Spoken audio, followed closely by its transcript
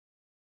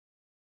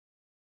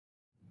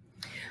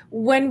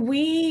When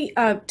we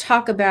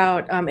talk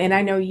about, and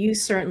I know you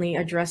certainly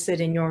address it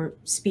in your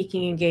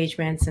speaking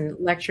engagements and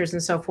lectures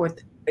and so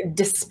forth,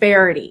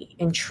 disparity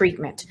in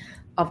treatment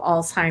of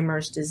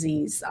Alzheimer's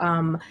disease.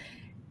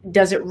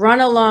 Does it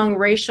run along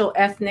racial,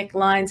 ethnic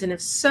lines? And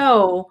if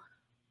so,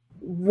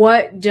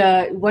 what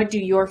do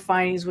your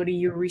findings, what do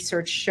your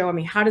research show? I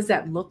mean, how does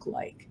that look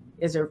like?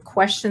 Is there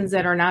questions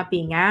that are not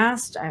being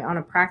asked on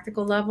a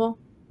practical level?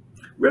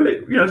 Really,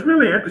 it's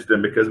really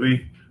interesting because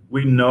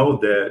we know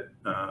that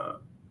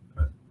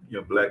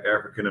Black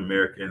African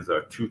Americans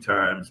are 2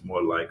 times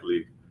more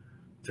likely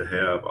to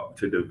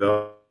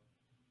develop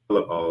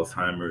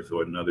Alzheimer's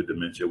or another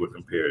dementia when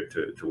compared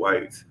to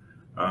whites.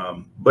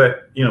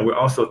 But we're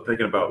also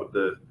thinking about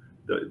the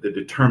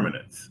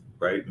determinants,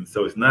 right? And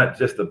so it's not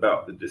just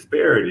about the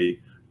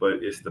disparity,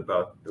 but it's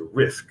about the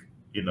risk.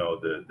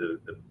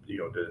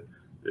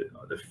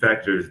 The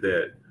factors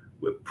that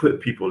would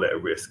put people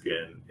at risk,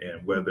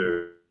 and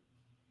whether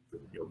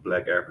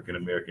Black African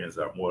Americans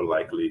are more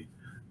likely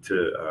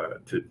to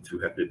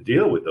have to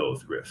deal with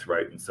those risks,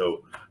 right? And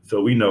so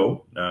we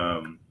know,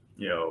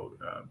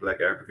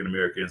 Black African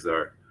Americans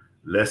are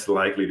less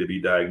likely to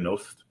be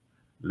diagnosed,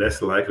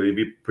 less likely to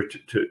be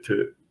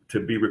to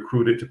be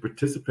recruited to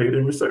participate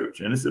in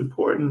research, and it's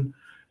important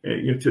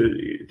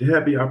to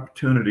have the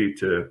opportunity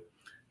to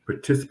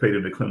participate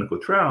in the clinical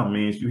trial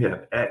means you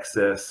have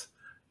access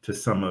to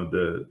some of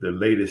the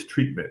latest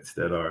treatments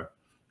that are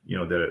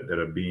that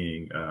are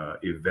being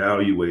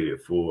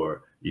evaluated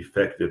for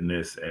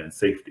effectiveness and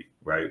safety,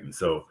 right? And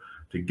so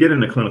to get in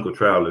the clinical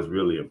trial is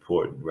really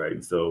important, right?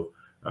 And so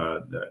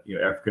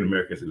African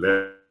Americans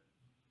are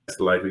less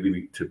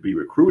likely to be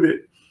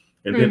recruited,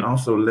 and then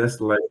also less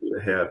likely to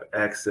have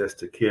access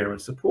to care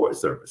and support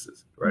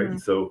services, right?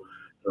 And so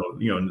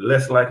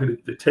less likely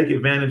to take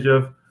advantage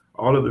of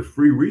all of the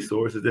free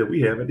resources that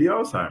we have at the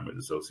Alzheimer's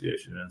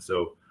Association. And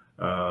so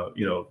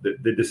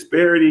the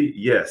disparity,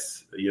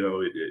 yes,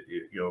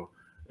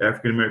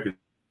 African Americans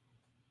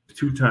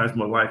 2 times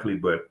more likely,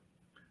 but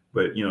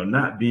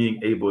not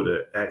being able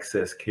to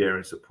access care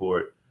and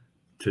support,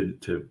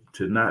 to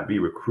not be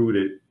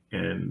recruited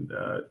and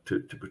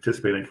to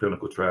participate in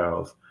clinical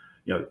trials,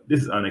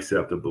 this is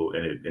unacceptable,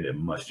 and it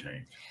must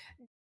change.